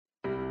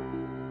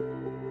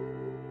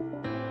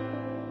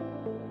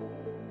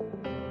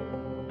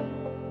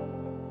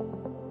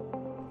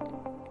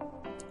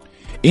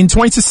In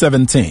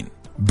 2017,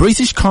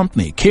 British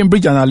company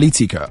Cambridge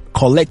Analytica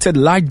collected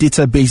large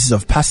databases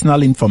of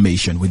personal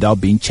information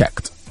without being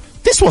checked.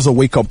 This was a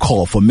wake-up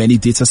call for many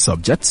data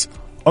subjects,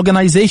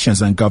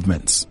 organizations and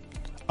governments.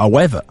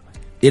 However,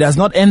 it has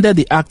not ended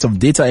the act of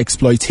data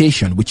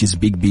exploitation, which is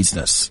big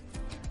business.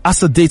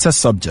 As a data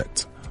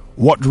subject,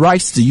 what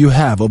rights do you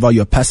have over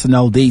your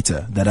personal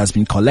data that has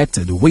been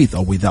collected with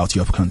or without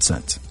your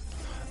consent?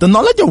 The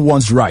knowledge of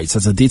one's rights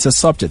as a data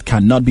subject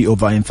cannot be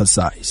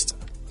overemphasized.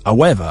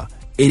 However,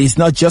 it is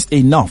not just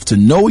enough to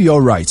know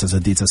your rights as a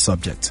data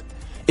subject.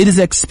 It is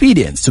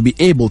expedient to be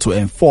able to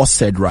enforce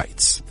said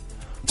rights.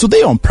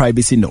 Today on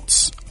Privacy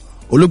Notes,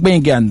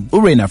 Olugbenga and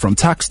Urena from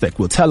TaxTech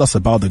will tell us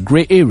about the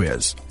gray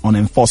areas on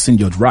enforcing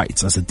your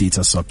rights as a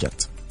data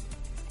subject.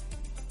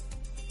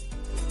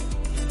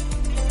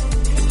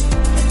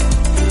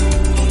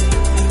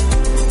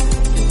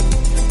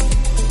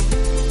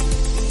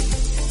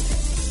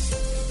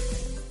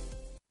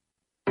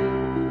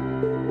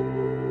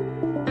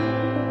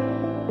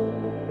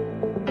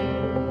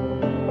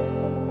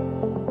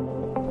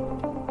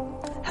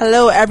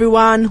 Hello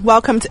everyone,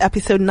 welcome to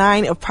episode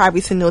 9 of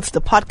Privacy Notes,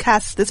 the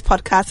podcast. This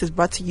podcast is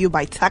brought to you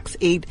by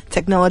TaxAid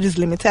Technologies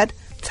Limited,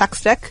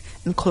 TaxTech,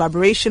 in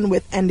collaboration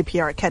with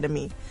NDPR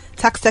Academy.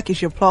 TaxTech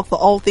is your plug for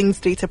all things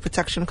data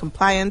protection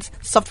compliance,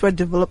 software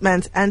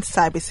development, and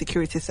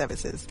cybersecurity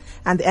services.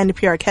 And the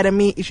NDPR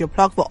Academy is your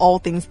plug for all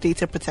things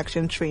data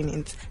protection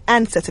trainings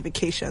and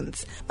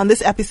certifications. On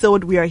this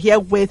episode, we are here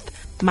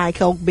with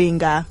Michael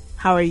Benga.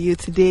 How are you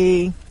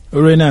today?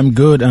 Urena, I'm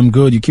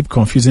good. You keep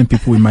confusing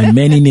people with my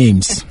many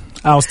names.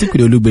 I'll stick with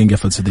Olugbenga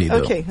for today,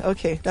 though.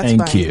 Okay. That's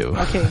Thank fine. you.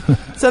 Okay.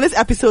 So in this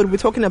episode, we're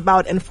talking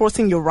about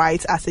enforcing your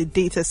rights as a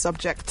data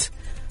subject,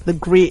 the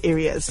gray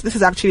areas. This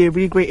is actually a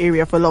really gray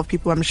area for a lot of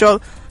people. I'm sure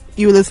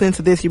you listening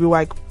to this, you'll be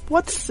like,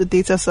 what's the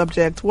data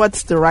subject?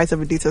 What's the rights of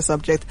a data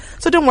subject?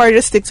 So don't worry,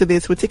 just stick to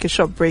this. We'll take a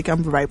short break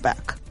and be right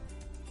back.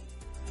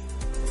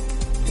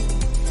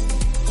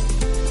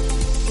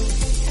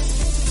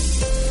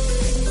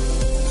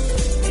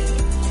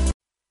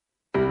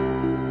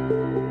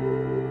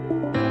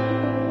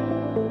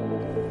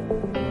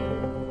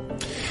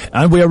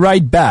 And we are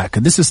right back.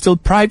 This is still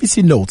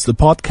Privacy Notes, the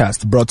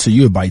podcast brought to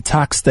you by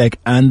TaxTech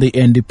and the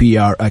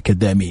NDPR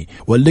Academy.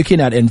 We're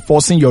looking at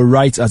enforcing your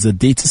rights as a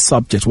data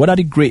subject. What are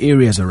the gray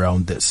areas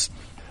around this?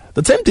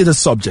 The term data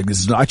subject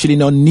is actually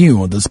not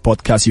new on this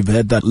podcast. You've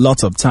heard that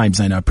lots of times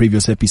in our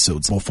previous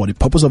episodes. But for the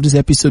purpose of this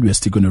episode, we're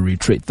still going to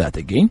reiterate that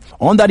again.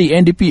 Under the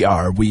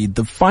NDPR, we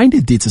define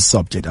the data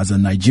subject as a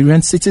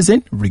Nigerian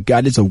citizen,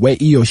 regardless of where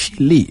he or she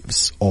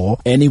lives, or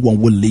anyone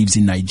who lives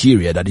in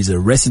Nigeria that is a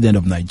resident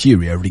of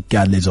Nigeria,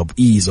 regardless of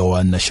his or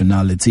her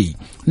nationality.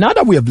 Now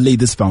that we have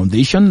laid this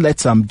foundation,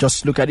 let's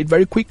just look at it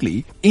very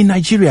quickly. In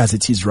Nigeria as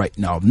it is right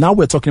now,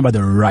 we're talking about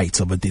the rights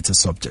of a data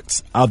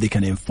subject, how they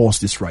can enforce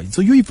this right.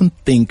 So you even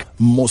think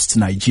most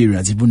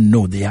Nigerians even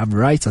know they have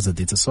rights as a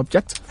data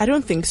subject? I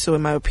don't think so,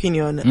 in my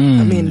opinion.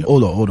 I mean,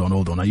 hold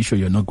on. Are you sure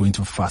you're not going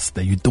too fast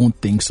there? You don't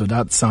think so?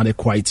 That sounded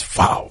quite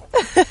foul.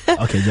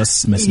 Okay,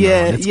 just messing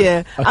around.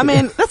 Yeah. Okay. I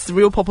mean, that's the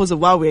real purpose of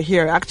why we're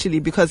here, actually,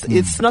 because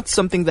it's not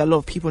something that a lot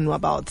of people know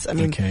about. I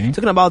mean,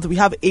 talking about, we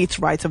have 8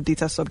 rights of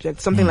data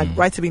subjects, something like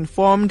right to be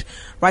informed,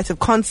 right of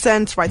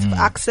consent, right of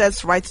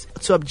access, right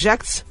to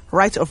object,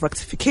 right of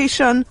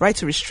rectification, right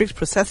to restrict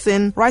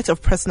processing, right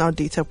of personal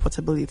data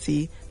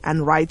portability,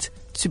 and right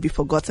to be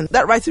forgotten.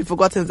 That right to be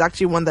forgotten is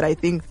actually one that I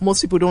think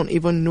most people don't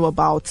even know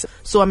about.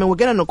 So, I mean, we're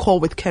getting on a call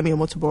with Kemi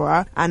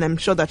Omotobora, and I'm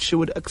sure that she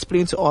would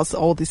explain to us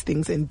all these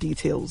things in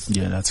details.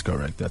 Yeah, that's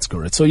correct.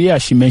 So, yeah,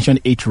 she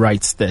mentioned 8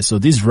 rights there. So,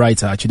 these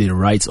rights are actually the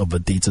rights of a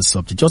data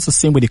subject. Just the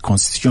same way the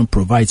Constitution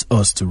provides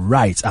us to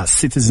rights as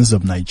citizens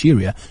of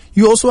Nigeria,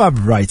 you also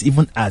have rights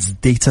even as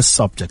data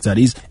subjects. That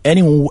is,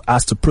 anyone who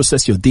has to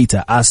process your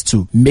data has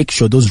to make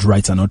sure those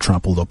rights are not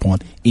trampled upon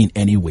in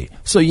any way.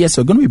 So, yes,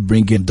 we're going to be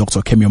bringing Dr.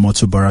 Kemi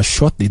Omotobora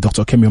shortly.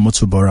 Dr. Kemi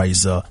Omotobora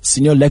is a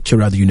senior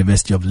lecturer at the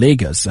University of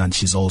Lagos, and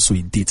she's also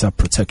a data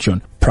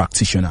protection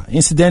practitioner.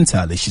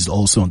 Incidentally, she's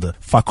also on the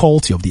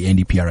faculty of the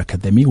NDPR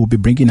Academy. We'll be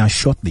bringing her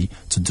shortly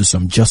to do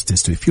some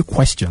justice to a few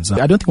questions.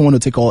 I don't think we want to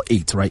take all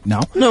 8 right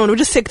now. No, we'll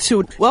just take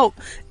 2. Well,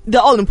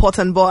 they're all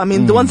important, but I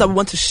mean, the ones that we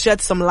want to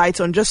shed some light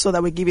on, just so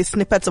that we give you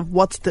snippets of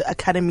what the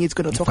Academy is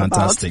going to talk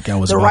Fantastic.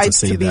 about. The right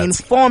to be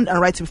informed and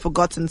right to be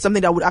forgotten.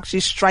 Something that would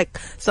actually strike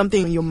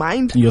something in your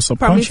mind. Your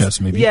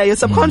subconscious, maybe. Yeah, your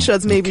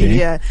subconscious, maybe. Okay.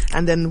 Yeah.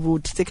 And then we'll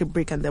take a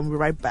break and then we'll be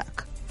right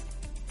back.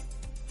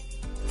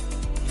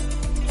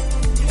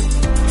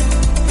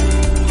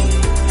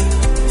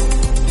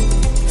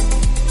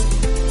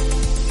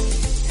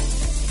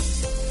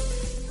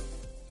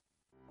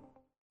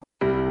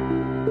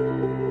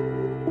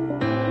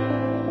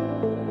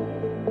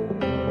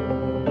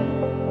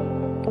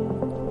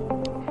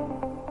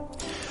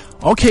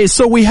 Okay,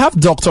 so we have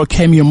Dr.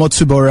 Kemi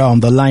Omotobora on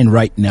the line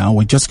right now.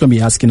 We're just going to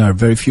be asking her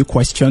very few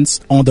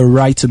questions on the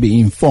right to be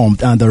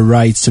informed and the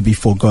right to be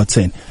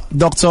forgotten.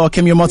 Dr.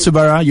 Kemi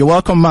Motubara, you're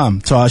welcome, ma'am,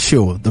 to our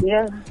show.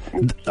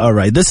 All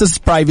right. This is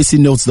Privacy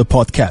Notes, the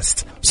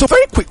podcast. So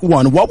very quick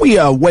one. What we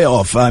are aware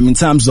of in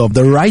terms of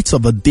the rights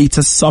of a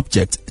data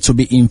subject to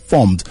be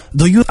informed,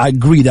 do you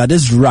agree that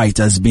this right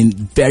has been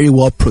very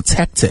well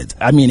protected?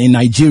 I mean, in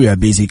Nigeria,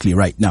 basically,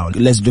 right now.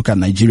 Let's look at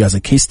Nigeria as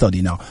a case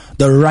study now.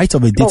 The right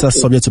of a data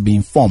subject to be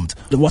informed.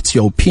 What's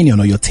your opinion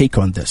or your take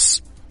on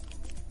this?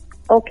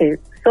 Okay.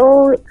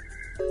 So,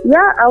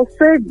 yeah, I'll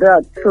say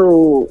that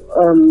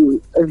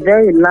to a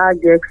very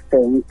large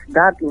extent,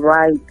 that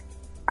right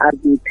has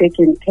been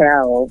taken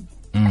care of.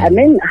 I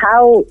mean,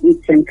 how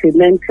it's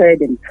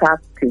implemented in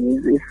practice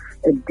is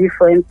a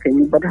different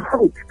thing, but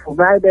how it's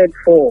provided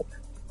for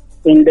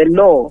in the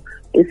law,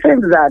 it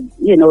seems that,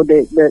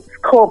 the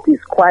scope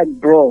is quite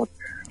broad.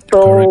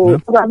 So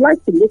I'd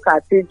like to look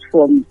at it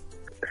from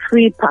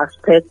three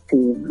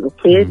perspectives,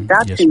 okay?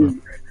 That is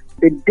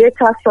the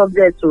data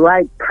subject's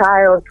right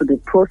prior to the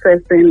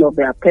processing of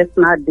their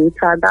personal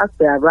data. That's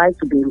their right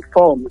to be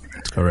informed.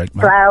 Correct,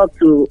 ma'am. Prior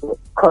to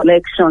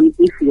collection,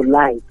 if you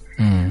like.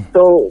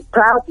 So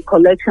prior to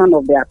collection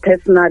of their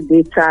personal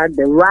data,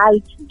 the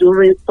right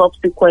during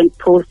subsequent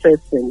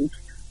processing,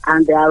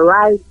 and their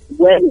right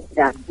when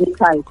their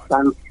data is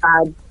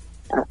transferred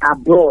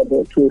abroad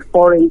to a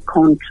foreign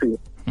country.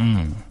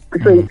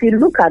 So if you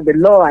look at the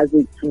law as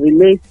it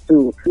relates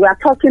to, we are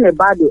talking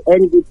about the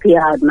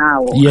NDPR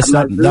now. Yes,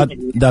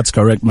 that's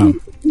correct, ma'am.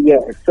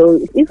 Yes. So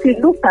if you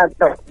look at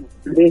the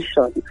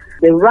regulation,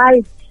 the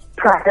rights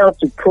prior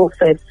to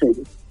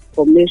processing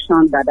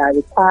information that are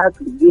required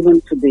to be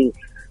given to the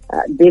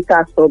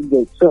data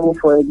subject. So,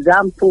 for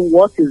example,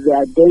 what is the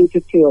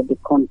identity of the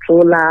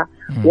controller?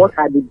 What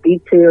are the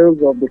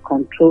details of the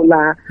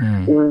controller?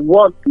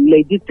 What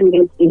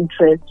legitimate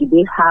interest do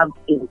they have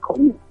in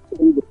collecting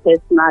the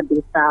personal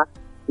data?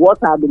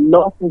 What are the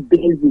lawful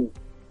bases?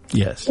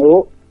 Yes.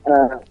 On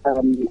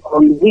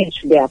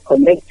which they are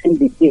collecting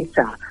the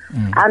data.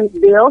 And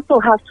they also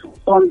have to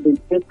inform the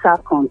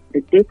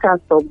data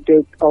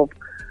subject of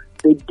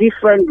the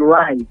different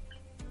rights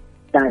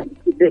that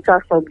the data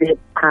subject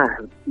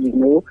has,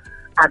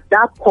 at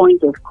that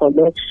point of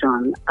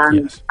collection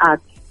and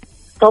at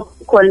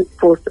subsequent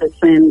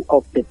processing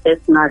of the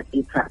personal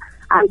data.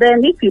 And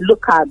then if you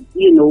look at,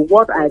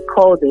 what I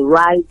call the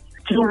rights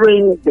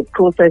during the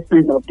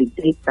processing of the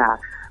data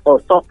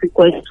or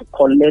subsequent to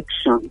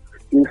collection,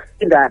 you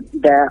see that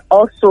there are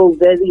also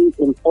very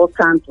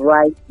important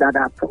rights that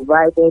are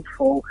provided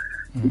for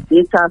the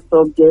data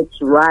subject's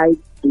right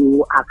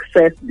to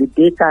access the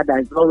data that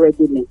has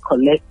already been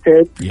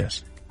collected.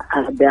 Yes.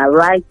 Their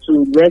right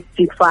to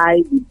rectify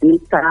the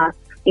data.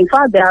 In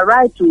fact, their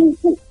right to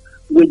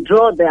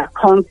withdraw their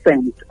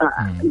consent,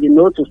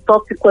 to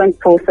subsequent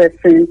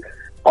processing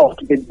of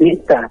the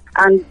data.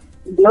 And,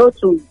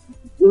 to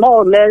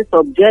more or less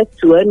object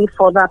to any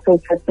further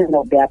processing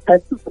of their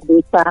personal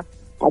data.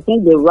 I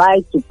think the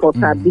right to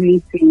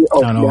portability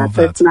of their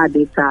personal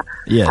data.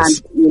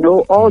 Yes. And,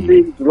 all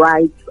these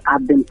rights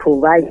have been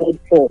provided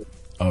for.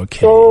 Okay.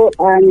 So,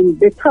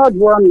 the third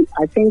one,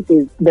 I think,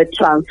 is the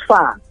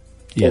transfer.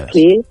 Yes.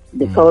 Okay?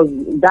 Because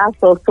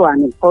that's also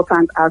an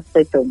important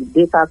aspect of the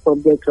data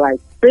subject right.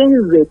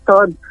 Since the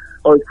third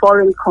or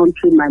foreign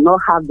country might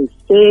not have the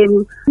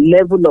same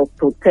level of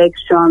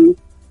protection,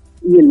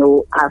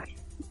 as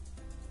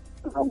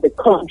the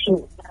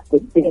country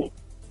that they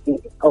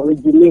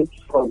originate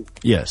from.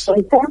 Yes. So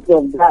in terms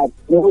of that,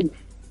 the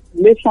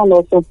nation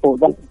also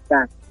provides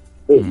that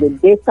the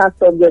data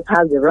subject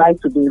has the right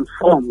to be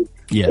informed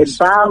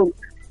about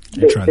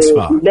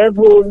the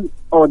level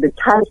or the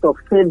types of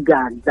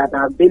safeguards that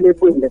are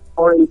available in the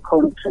foreign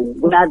country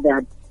where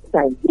their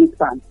data is being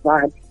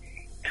transferred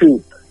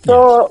to.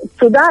 So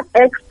to that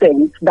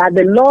extent that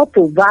the law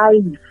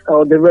provides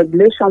or the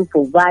regulation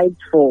provides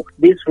for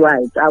this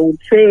right, I would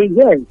say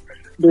yes,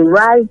 the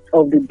right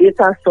of the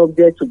data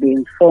subject to be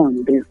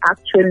informed is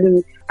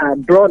actually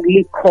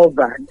broadly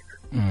covered,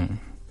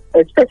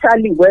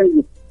 especially when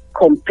you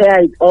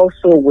compare it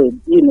also with,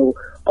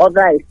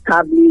 other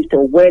established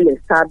or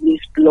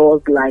well-established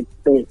laws like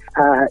the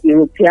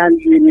European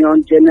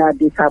Union General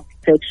Data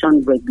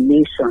Protection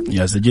Regulation.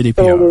 Yes, the GDPR.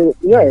 So,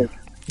 yes.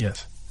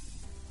 Yes.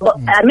 But,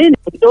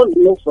 we don't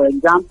know, for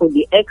example,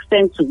 the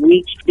extent to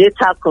which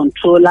data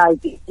controllers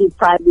issue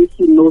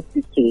privacy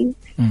notices,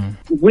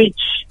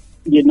 which,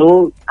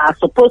 are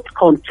supposed to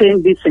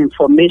contain this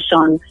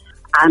information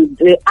and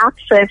the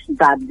access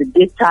that the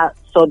data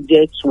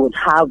subjects would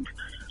have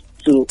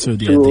to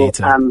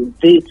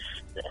this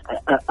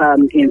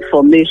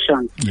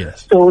information.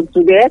 Yes. So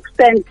to the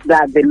extent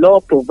that the law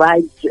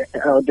provides,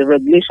 the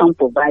regulation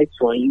provides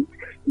for it,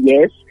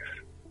 yes.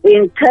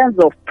 In terms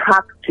of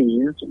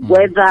practice,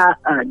 whether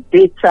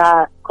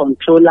data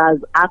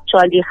controllers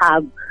actually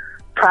have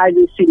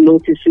privacy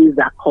notices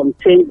that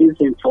contain this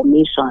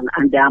information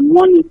and they are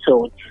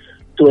monitored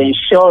to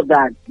ensure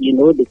that,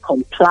 they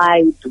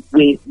comply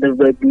with the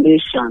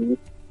regulations,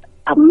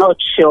 I'm not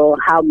sure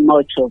how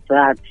much of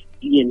that,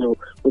 we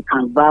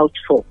can vouch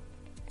for.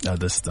 At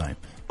this time.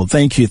 Well,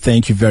 thank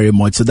you very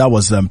much. So that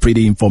was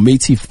pretty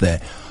informative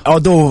there.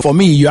 Although for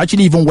me, you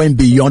actually even went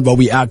beyond what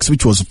we asked,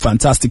 which was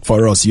fantastic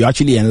for us. You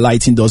actually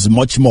enlightened us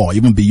much more,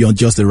 even beyond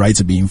just the right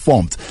to be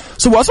informed.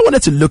 So we also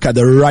wanted to look at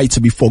the right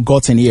to be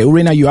forgotten here.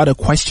 Urena, you had a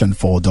question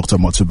for Dr.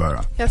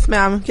 Motubara. Yes,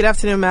 ma'am. Good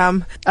afternoon,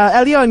 ma'am.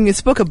 Earlier on, you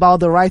spoke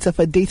about the right of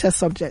a data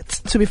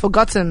subject to be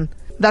forgotten.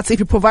 That's if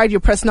you provide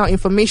your personal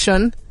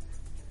information,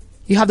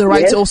 you have the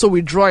right to also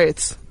withdraw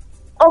it.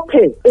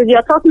 Okay, if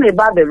you're talking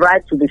about the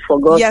right to be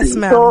forgotten. Yes,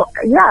 ma'am. So,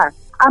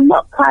 I'm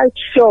not quite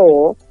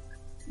sure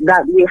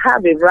that we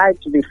have a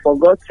right to be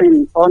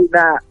forgotten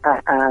under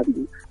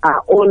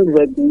our own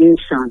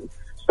regulation.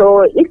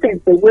 So if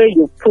it's the way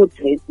you put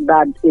it,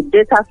 that a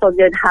data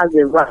subject has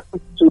a right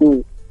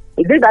to,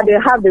 is it that they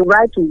have the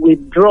right to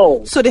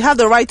withdraw? So they have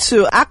the right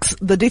to ask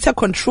the data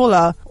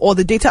controller or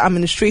the data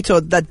administrator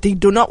that they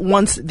do not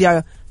want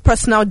their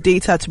personal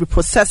data to be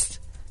processed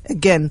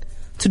again,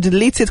 to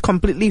delete it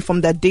completely from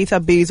their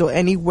database or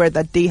anywhere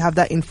that they have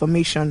that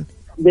information.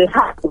 They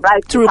have the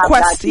right to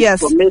request, you have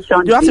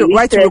the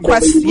right to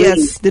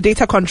request, the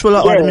data controller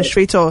or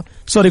administrator.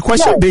 So the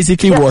question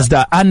basically was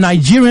that, are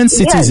Nigerian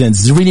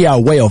citizens really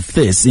aware of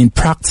this in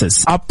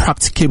practice? How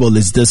practicable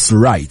is this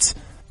right?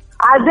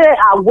 Are they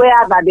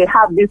aware that they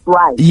have this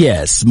right?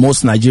 Yes,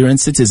 most Nigerian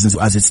citizens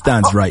as it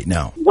stands right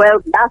now. Well,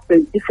 that's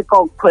a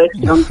difficult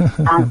question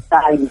to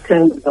answer in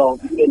terms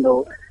of,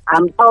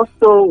 I'm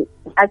also,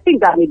 I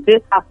think I'm a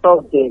data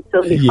subject,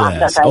 so the fact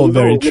that I know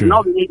will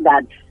not mean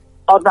that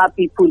other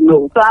people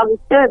know. So I would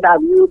say that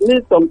we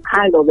need some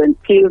kind of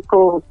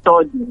empirical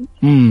study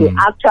to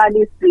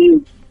actually see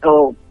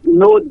or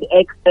know the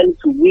extent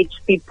to which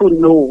people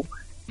know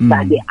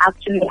that they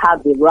actually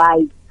have the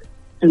right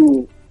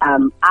to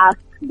ask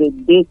the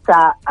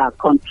data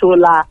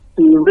controller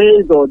to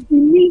erase or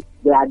delete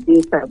their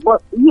data.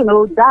 But,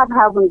 that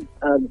having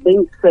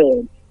been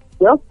said,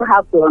 you also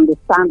have to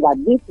understand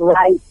that this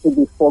right to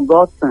be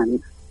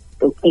forgotten,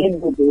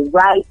 the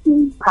right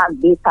to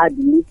have data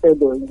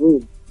deleted or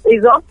erased,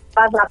 is also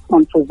rather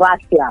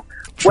controversial.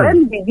 True.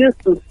 When we used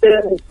to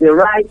say the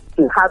right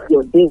to have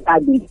your data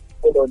deleted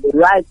or the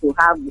right to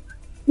have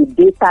the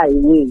data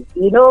erased,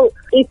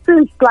 it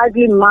seems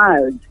slightly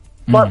mild.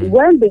 But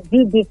when the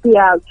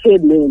GDPR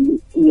came in,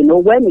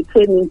 when it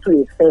came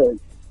into effect,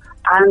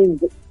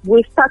 and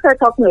we started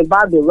talking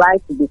about the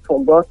right to be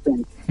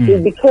forgotten,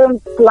 it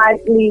became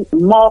slightly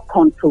more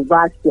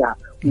controversial.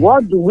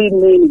 What do we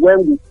mean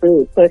when we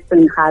say a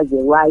person has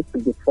a right to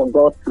be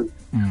forgotten?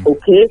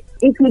 Okay?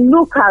 If you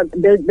look at,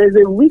 there's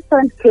a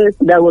recent case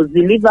that was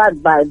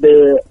delivered by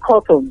the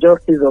Court of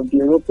Justice of the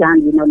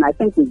European Union, I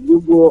think it's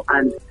Google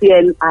and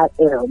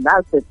CNIL,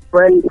 that's the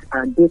French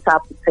Data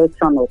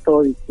Protection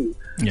Authority.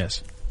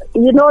 Yes.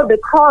 The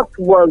court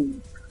was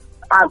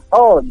at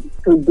odds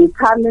to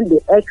determine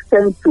the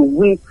extent to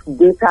which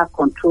data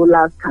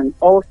controllers can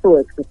also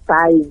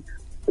exercise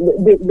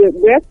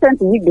the extent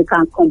to which they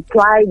can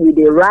comply with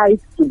the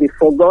right to be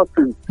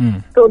forgotten.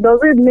 So does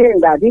it mean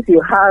that if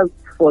you have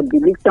for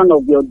deletion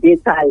of your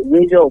data,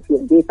 erasure of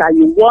your data,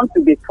 you want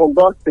to be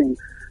forgotten?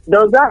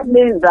 Does that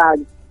mean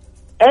that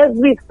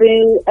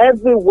everything,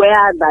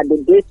 everywhere that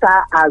the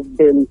data has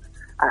been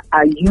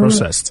used,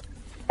 processed,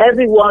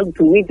 everyone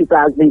to which it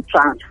has been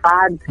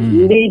transferred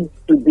needs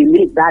to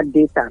delete that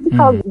data?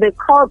 Because the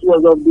court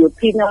was of the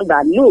opinion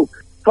that, look,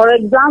 for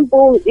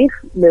example, if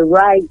the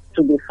right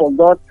to be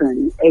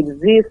forgotten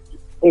exists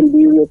in the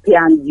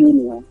European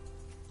Union,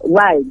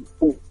 right,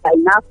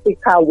 in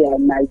Africa, we're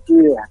in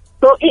Nigeria.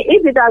 So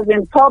if it has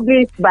been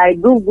published by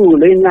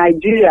Google in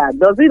Nigeria,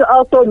 does it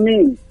also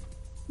mean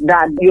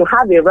that you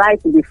have a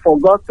right to be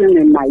forgotten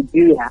in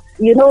Nigeria?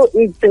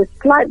 It's a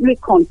slightly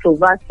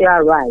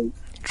controversial right.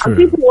 True. And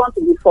people want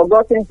to be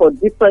forgotten for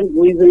different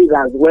reasons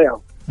as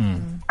well.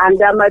 And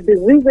there might be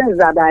reasons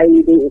that are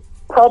in the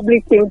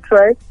public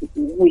interest.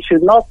 We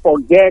should not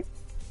forget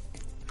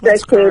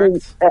certain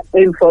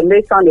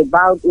information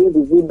about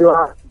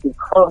individuals,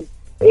 because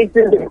it's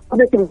in the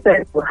public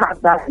interest to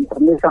have that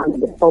information in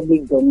the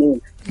public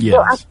domain. Yes.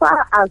 So as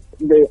far as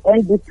the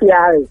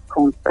NDPR is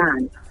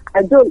concerned,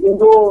 I don't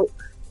know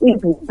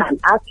if we can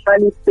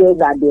actually say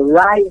that the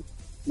right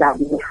that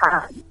we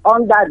have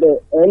under the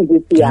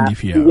NDPR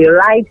is the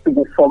right to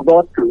be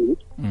forgotten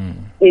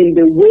in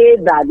the way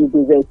that it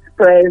is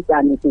expressed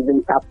and it is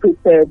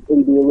interpreted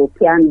in the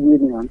European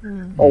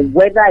Union, or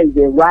whether it's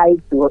the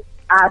right to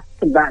ask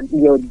that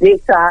your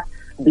data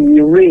be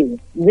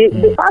erased.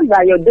 The fact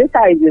that your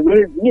data is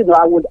erased,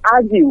 I would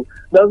argue,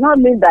 does not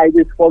mean that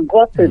it is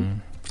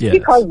forgotten. Yes.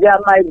 Because there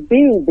might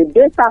be, the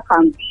data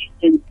can be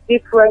in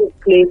different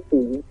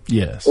places.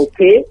 Yes.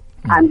 Okay?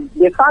 And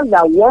the fact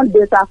that one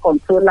data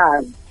controller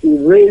has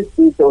erased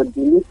it or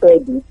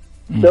deleted it,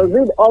 does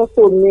it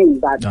also mean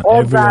that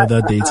every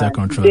other data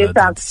controller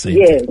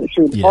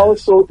should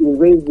also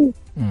erase it?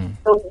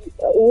 So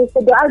we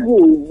should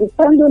argue,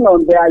 depending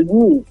on their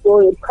use,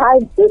 so a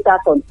private data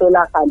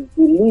controller can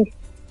delete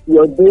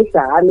your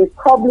data, and a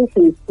public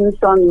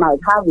institution might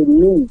have a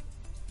need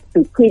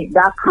to keep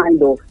that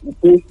kind of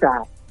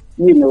data,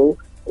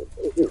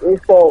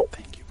 for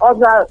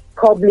other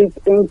public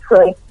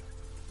interest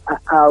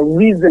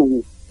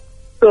reasons.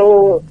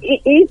 So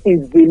if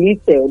it's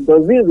deleted,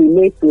 does it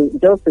relate to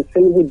just a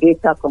single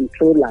data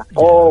controller? Yes.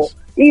 Or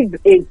if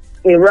it's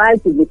a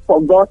right to be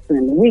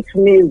forgotten, which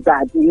means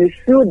that you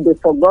should be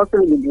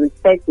forgotten with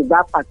respect to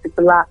that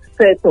particular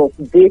set of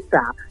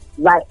data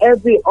by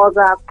every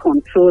other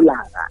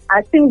controller.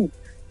 I think,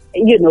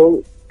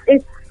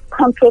 it's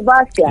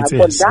controversial,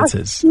 but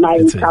that's my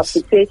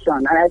interpretation.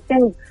 And I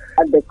think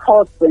at the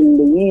courts in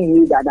the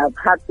EU that I've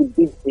had to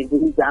deal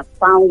with, I've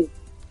found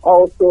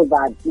also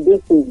that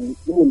this is,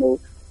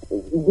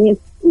 this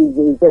is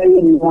a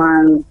very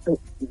nuanced,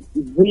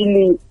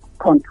 really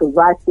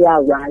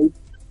controversial right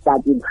that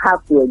you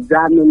have to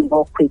examine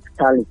more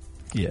critically.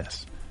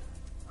 Yes.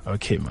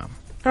 Okay, ma'am.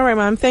 All right,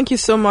 ma'am. Thank you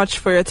so much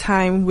for your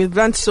time. We've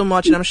learned so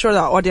much, and I'm sure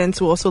our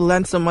audience will also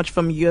learn so much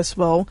from you as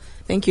well.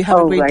 Thank you. Have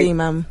a great day,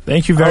 ma'am.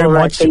 Thank you very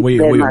much.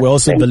 We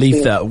also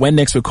believe that when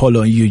next we call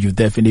on you, you'll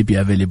definitely be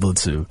available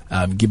to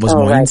give us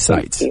more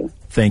insights.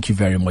 Thank you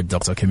very much,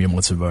 Dr. Kemi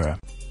Omotobora.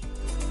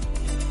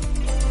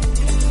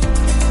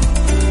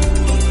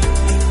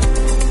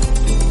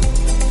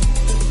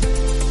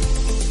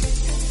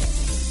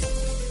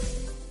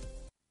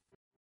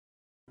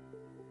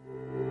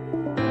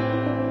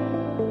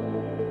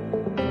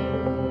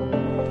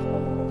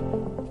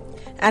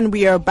 And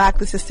we are back.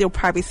 This is still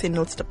Privacy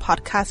Notes, the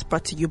podcast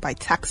brought to you by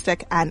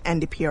TaxTech and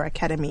NDPR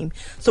Academy.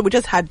 So we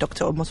just had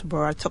Dr.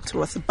 Omotobora talk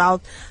to us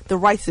about the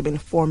right to be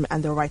informed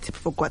and the right to be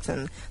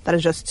forgotten. That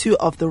is just two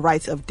of the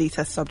rights of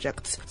data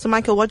subjects. So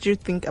Michael, what do you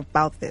think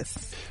about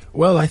this?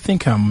 Well, I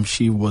think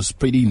she was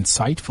pretty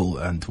insightful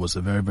and was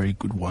a very, very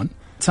good one.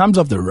 In terms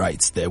of the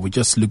rights there, we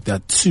just looked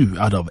at 2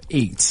 out of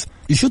 8.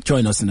 You should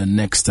join us in the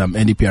next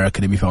NDPR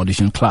Academy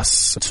Foundation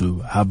class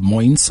to have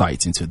more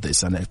insight into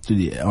this and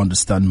actually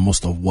understand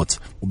most of what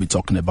we'll be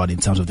talking about in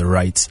terms of the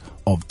rights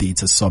of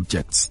data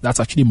subjects. That's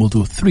actually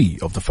module 3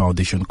 of the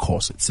foundation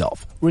course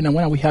itself. Rina,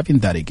 when are we having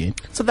that again?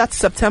 So that's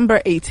September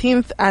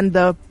 18th, and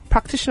the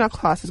practitioner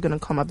class is going to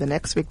come up the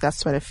next week.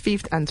 That's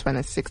 25th and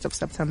 26th of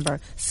September.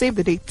 Save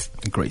the date.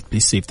 Great.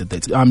 Please save the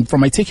date. From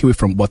my takeaway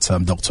from what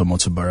Dr.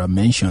 Omotobora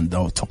mentioned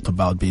or talked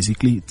about,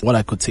 basically, what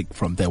I could take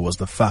from there was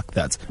the fact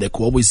that there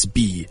could always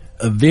be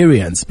a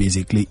variance,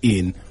 basically,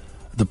 in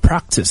the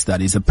practice,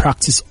 that is a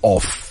practice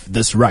of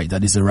this right,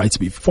 that is the right to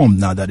be informed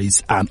now, that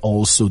is, and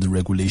also the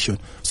regulation.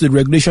 So the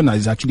regulation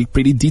is actually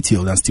pretty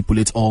detailed and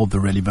stipulates all the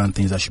relevant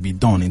things that should be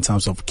done in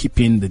terms of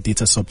keeping the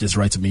data subject's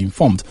right to be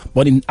informed.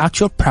 But in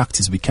actual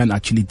practice, we can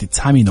actually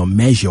determine or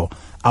measure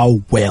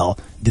how well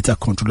data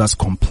controllers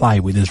comply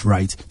with this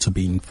right to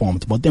be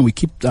informed. But then we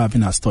keep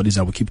having our studies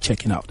and we keep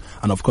checking out.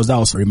 And of course, that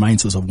also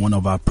reminds us of one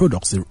of our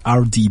products, the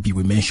RDB.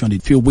 We mentioned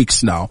it a few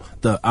weeks now.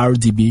 The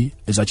RDB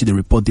is actually the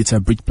Report Data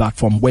Breach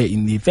platform, where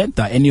in the event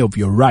that any of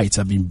your rights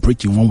have been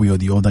breached in one way or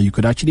the other, you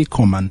could actually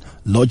come and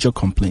lodge your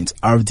complaint,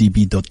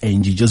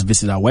 rdb.ng. Just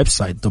visit our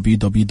website,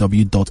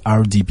 www.rdb.ng,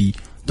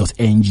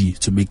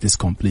 to make this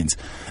complaint.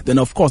 Then,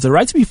 of course, the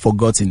right to be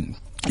forgotten,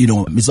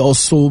 is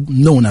also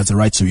known as the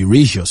right to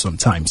erasure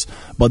sometimes.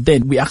 But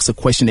then we asked a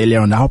question earlier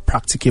on, how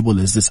practicable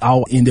is this?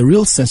 How, in the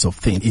real sense of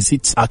things, is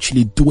it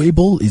actually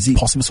doable? Is it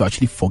possible to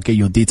actually forget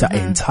your data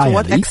entirely? To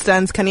what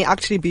extent can it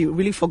actually be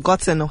really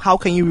forgotten? How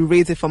can you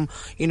erase it from,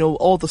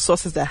 all the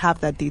sources that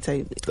have that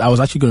data? I was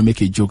actually going to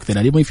make a joke then,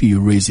 that even if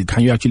you erase it,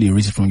 can you actually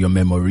erase it from your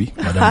memory?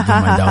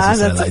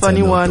 That's a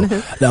funny one.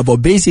 But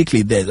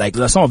basically,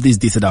 there's some of these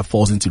data that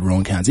falls into the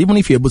wrong hands. Even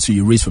if you're able to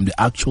erase from the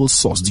actual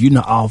source, do you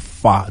know how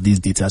far this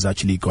data has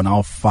actually gone,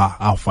 how far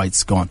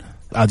it's gone?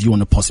 How do you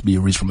want to possibly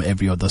erase from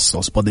every other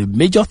source? But the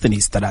major thing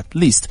is that at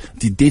least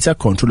the data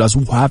controllers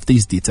who have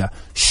this data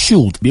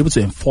should be able to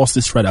enforce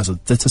this right as a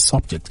data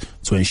subject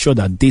to ensure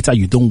that data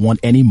you don't want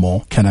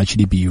anymore can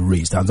actually be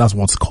erased. And that's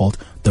what's called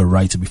the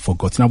right to be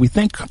forgotten. And we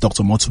thank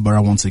Dr.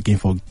 Omotobora once again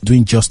for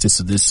doing justice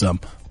to this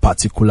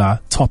particular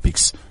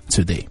topics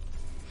today.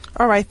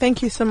 All right.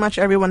 Thank you so much,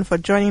 everyone, for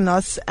joining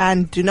us.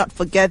 And do not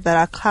forget that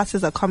our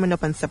classes are coming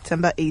up on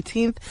September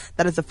 18th.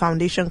 That is the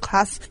foundation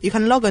class. You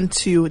can log on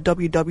to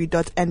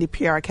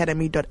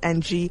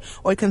www.ndpracademy.ng,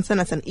 or you can send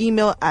us an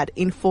email at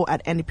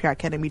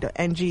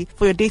info@ndpracademy.ng.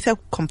 For your data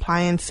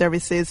compliance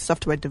services,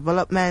 software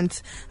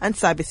development, and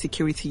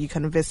cybersecurity, you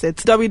can visit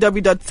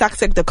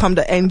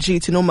www.taxtech.com.ng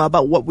to know more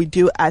about what we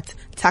do at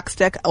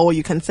TaxTech, or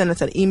you can send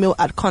us an email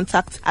at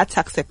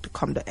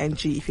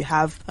contact@taxtech.com.ng if you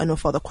have no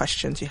further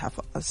questions you have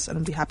for us, and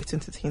I'll be happy to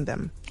entertain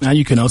them. And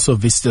you can also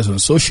visit us on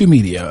social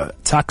media.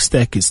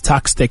 TaxTech is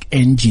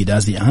TaxTechNG.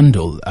 That's the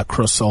handle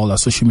across all our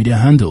social media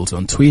handles,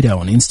 on Twitter,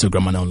 on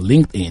Instagram, and on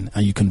LinkedIn.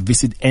 And you can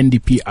visit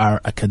NDPR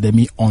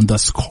Academy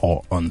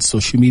 _ on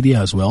social media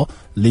as well,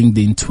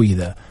 LinkedIn,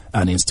 Twitter,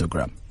 and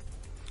Instagram.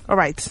 All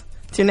right.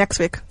 See you next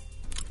week.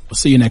 We'll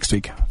see you next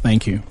week.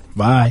 Thank you.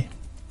 Bye.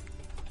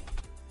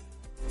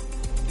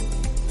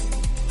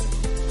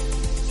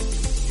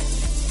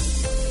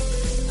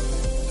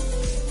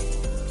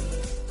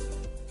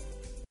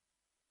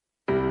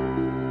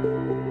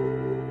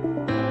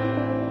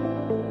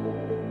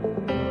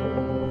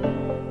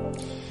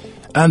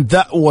 And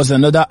that was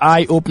another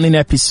eye-opening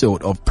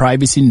episode of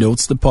Privacy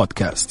Notes, the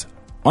podcast.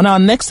 On our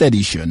next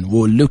edition,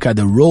 we'll look at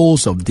the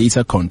roles of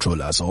data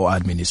controllers or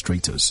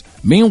administrators.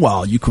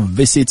 Meanwhile, you can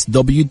visit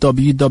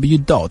www.rdb.ng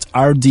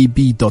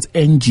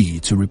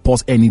to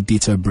report any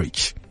data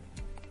breach.